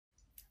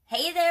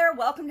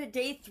Welcome to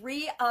day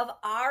 3 of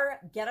our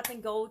Get Up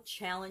and Go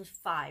Challenge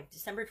 5,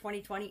 December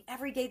 2020.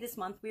 Every day this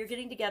month, we are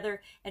getting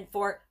together, and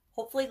for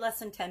hopefully less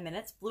than 10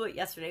 minutes, blew it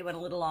yesterday, went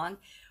a little long,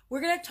 we're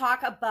going to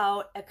talk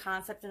about a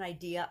concept, an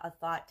idea, a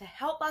thought to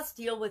help us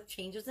deal with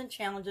changes and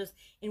challenges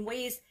in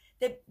ways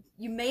that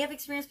you may have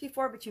experienced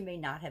before, but you may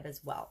not have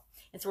as well.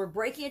 And so we're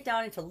breaking it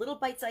down into little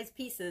bite-sized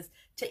pieces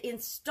to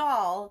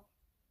install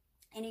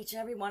in each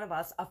and every one of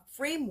us a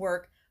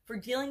framework for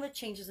dealing with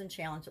changes and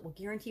challenge that will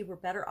guarantee we're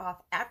better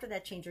off after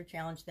that change or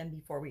challenge than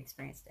before we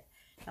experienced it.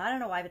 Now, I don't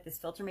know why, but this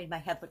filter made my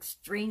head look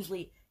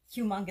strangely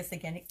humongous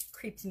again. It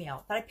creeps me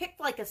out. But I picked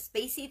like a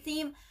spacey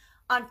theme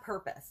on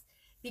purpose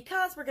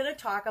because we're going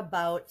to talk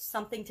about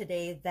something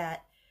today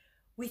that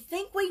we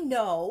think we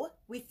know,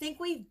 we think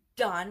we've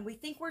done, we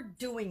think we're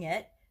doing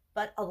it,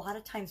 but a lot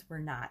of times we're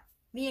not,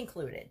 me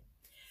included.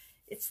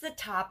 It's the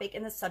topic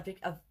and the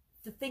subject of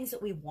the things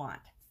that we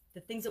want.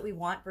 The things that we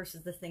want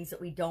versus the things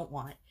that we don't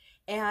want.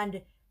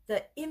 And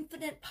the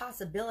infinite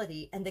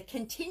possibility and the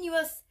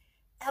continuous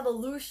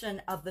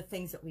evolution of the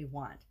things that we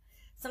want.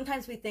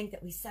 Sometimes we think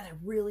that we set a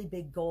really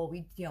big goal.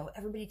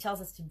 Everybody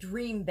tells us to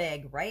dream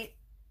big, right?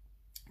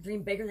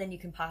 Dream bigger than you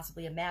can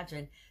possibly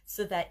imagine,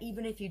 so that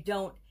even if you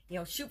don't,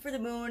 shoot for the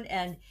moon,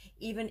 and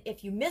even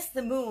if you miss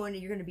the moon,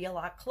 you're going to be a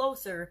lot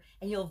closer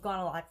and you'll have gone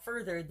a lot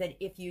further than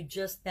if you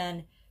just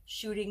been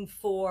shooting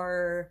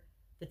for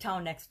the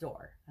town next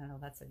door. I know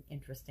that's an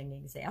interesting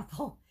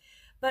example.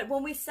 But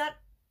when we set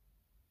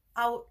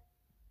out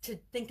to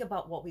think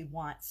about what we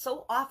want,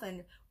 so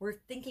often we're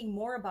thinking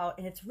more about,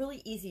 and it's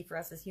really easy for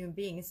us as human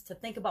beings to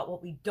think about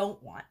what we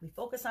don't want. We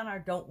focus on our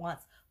don't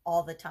wants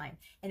all the time.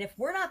 And if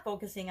we're not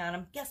focusing on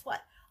them, guess what?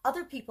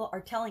 Other people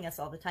are telling us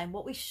all the time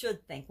what we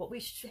should think, what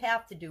we should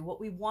have to do, what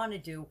we want to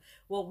do,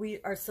 what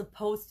we are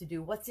supposed to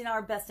do, what's in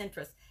our best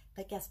interest.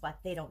 But guess what?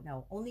 They don't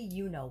know. Only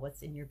you know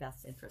what's in your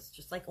best interest,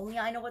 just like only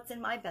I know what's in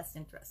my best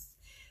interest.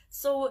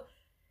 So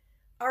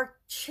our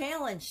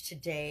challenge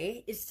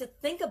today is to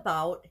think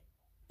about,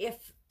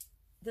 if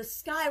the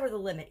sky were the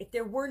limit, if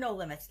there were no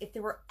limits, if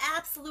there were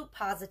absolute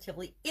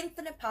positively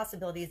infinite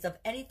possibilities of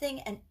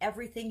anything and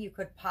everything you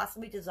could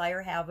possibly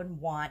desire, have, and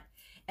want,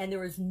 and there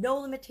was no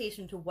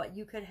limitation to what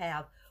you could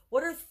have,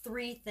 what are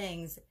 3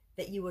 things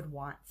that you would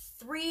want?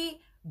 3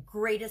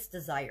 greatest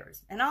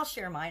desires. And I'll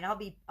share mine. I'll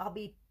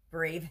be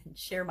brave and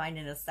share mine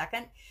in a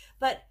second.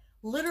 But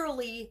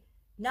literally,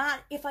 not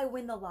if I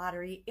win the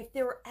lottery, if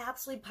there were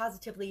absolutely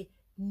positively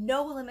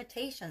no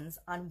limitations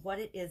on what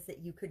it is that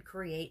you could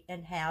create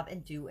and have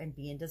and do and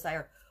be and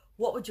desire,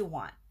 what would you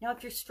want? Now,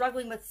 if you're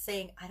struggling with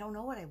saying, I don't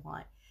know what I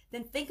want,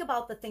 then think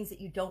about the things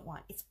that you don't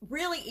want. It's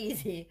really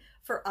easy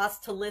for us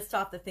to list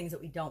off the things that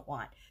we don't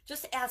want.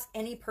 Just ask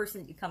any person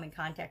that you come in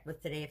contact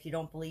with today, if you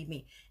don't believe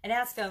me, and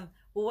ask them,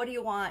 well, what do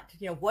you want?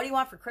 What do you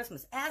want for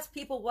Christmas? Ask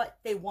people what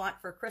they want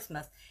for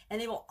Christmas,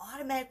 and they will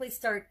automatically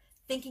start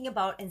thinking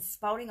about and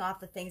spouting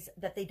off the things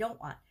that they don't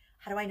want.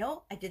 How do I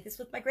know? I did this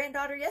with my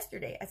granddaughter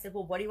yesterday. I said,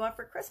 well, what do you want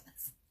for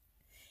Christmas?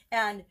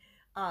 And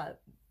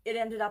it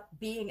ended up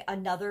being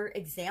another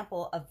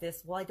example of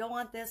this. Well, I don't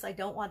want this, I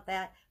don't want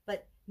that,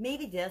 but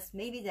maybe this,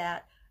 maybe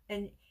that.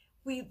 And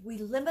we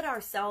limit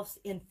ourselves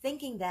in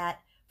thinking that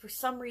for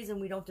some reason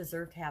we don't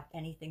deserve to have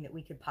anything that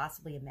we could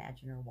possibly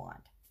imagine or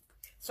want.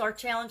 So our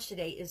challenge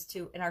today is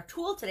and our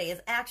tool today is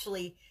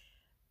actually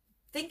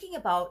thinking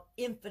about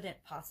infinite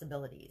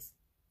possibilities,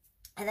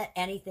 and that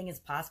anything is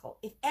possible.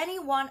 If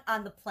anyone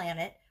on the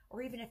planet,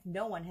 or even if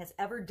no one has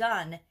ever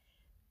done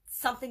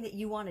something that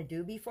you want to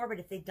do before, but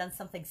if they've done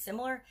something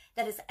similar,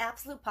 that is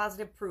absolute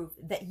positive proof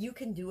that you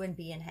can do and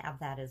be and have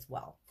that as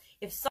well.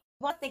 If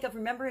someone think of,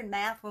 remember in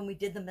math when we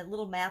did the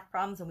little math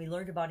problems and we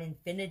learned about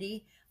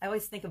infinity, I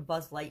always think of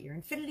Buzz Lightyear,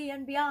 infinity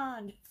and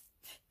beyond.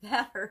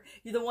 You're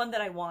the one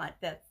that I want,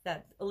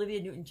 that Olivia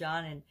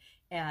Newton-John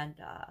and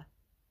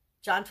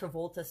John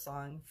Travolta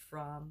song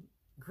from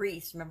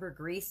Grease. Remember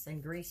Grease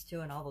and Grease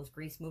 2 and all those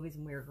Grease movies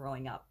when we were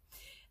growing up?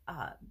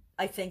 When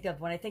I think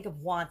of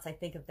wants, I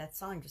think of that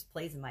song just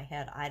plays in my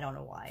head. I don't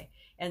know why.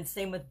 And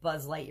same with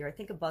Buzz Lightyear. I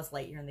think of Buzz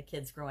Lightyear and the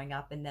kids growing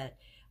up, and that,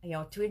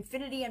 to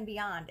infinity and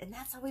beyond. And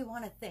that's how we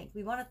want to think.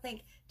 We want to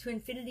think to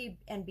infinity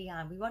and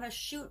beyond. We want to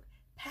shoot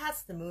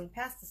past the moon,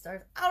 past the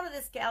stars, out of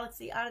this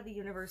galaxy, out of the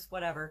universe,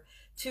 whatever,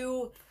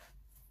 to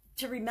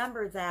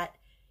remember that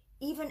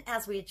even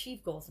as we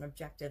achieve goals and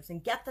objectives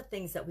and get the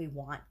things that we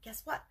want,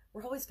 guess what?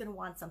 We're always going to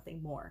want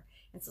something more.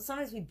 And so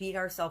sometimes we beat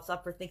ourselves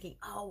up for thinking,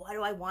 oh, why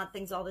do I want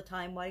things all the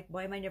time? Why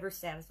am I never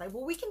satisfied?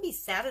 Well, we can be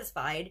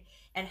satisfied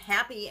and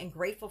happy and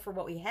grateful for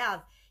what we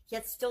have,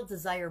 yet still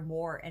desire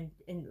more and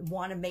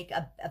want to make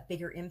a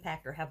bigger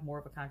impact or have more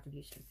of a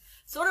contribution.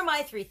 So what are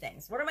my 3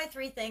 things? What are my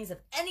 3 things? If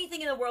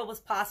anything in the world was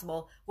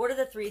possible, what are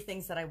the 3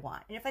 things that I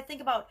want? And if I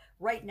think about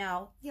right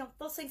now,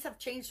 those things have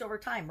changed over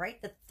time,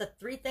 right? The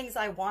 3 things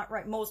I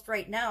want most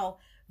right now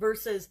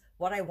versus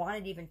what I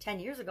wanted even 10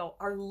 years ago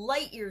are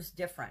light years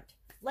different.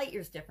 Light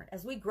years different.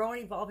 As we grow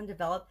and evolve and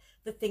develop,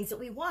 the things that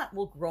we want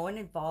will grow and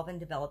evolve and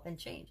develop and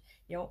change.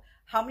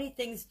 How many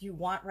things do you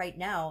want right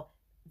now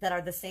that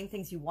are the same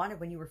things you wanted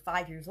when you were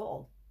 5 years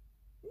old?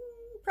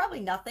 Probably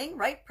nothing,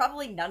 right?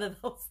 Probably none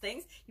of those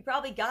things. You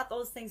probably got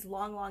those things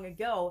long, long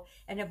ago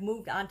and have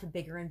moved on to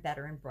bigger and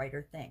better and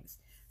brighter things.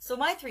 So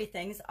my three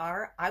things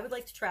are: I would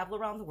like to travel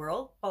around the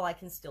world while I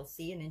can still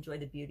see and enjoy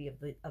the beauty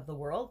of the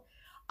world.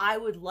 I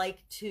would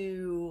like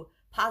to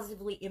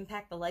positively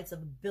impact the lives of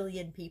 1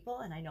 billion people.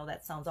 And I know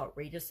that sounds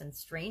outrageous and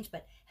strange,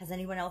 but has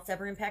anyone else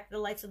ever impacted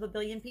the lives of 1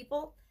 billion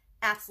people?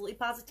 Absolutely,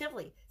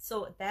 positively.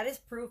 So that is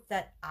proof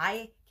that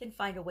I can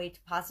find a way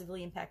to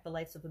positively impact the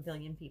lives of 1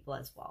 billion people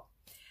as well.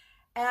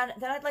 And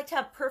then I'd like to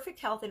have perfect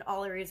health in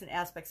all areas and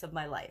aspects of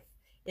my life.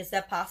 Is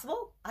that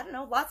possible? I don't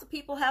know. Lots of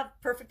people have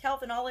perfect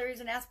health in all areas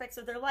and aspects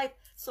of their life.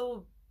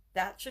 So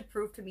that should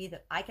prove to me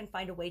that I can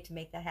find a way to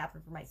make that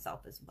happen for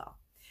myself as well.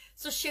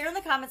 So share in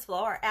the comments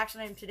below. Our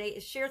action item today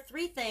is share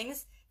 3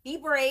 things. Be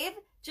brave.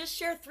 Just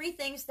share 3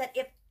 things that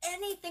if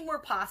anything were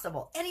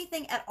possible,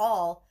 anything at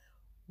all,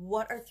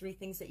 what are 3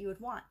 things that you would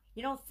want?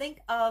 You know,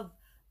 think of,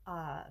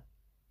 I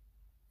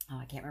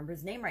can't remember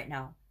his name right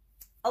now.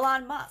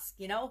 Elon Musk,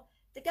 you know,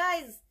 the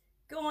guy's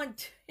going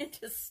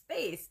into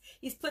space.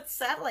 He's put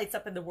satellites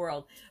up in the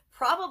world.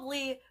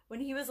 Probably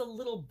when he was a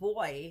little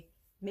boy,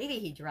 maybe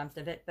he dreamt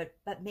of it,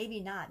 but maybe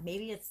not.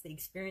 Maybe it's the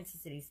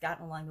experiences that he's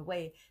gotten along the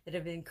way that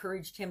have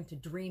encouraged him to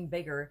dream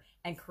bigger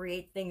and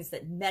create things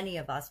that many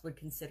of us would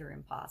consider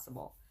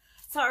impossible.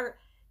 So our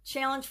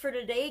challenge for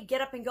today: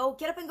 get up and go.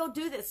 Get up and go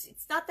do this.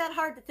 It's not that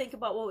hard to think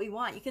about what we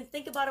want. You can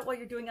think about it while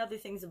you're doing other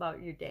things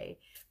about your day,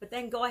 but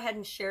then go ahead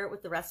and share it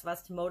with the rest of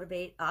us to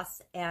motivate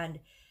us and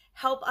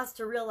help us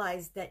to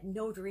realize that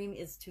no dream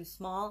is too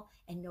small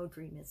and no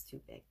dream is too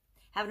big.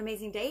 Have an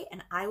amazing day,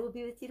 and I will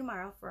be with you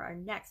tomorrow for our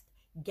next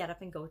Get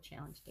Up and Go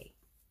challenge day.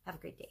 Have a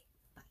great day.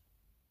 Bye.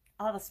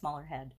 I'll have a smaller head.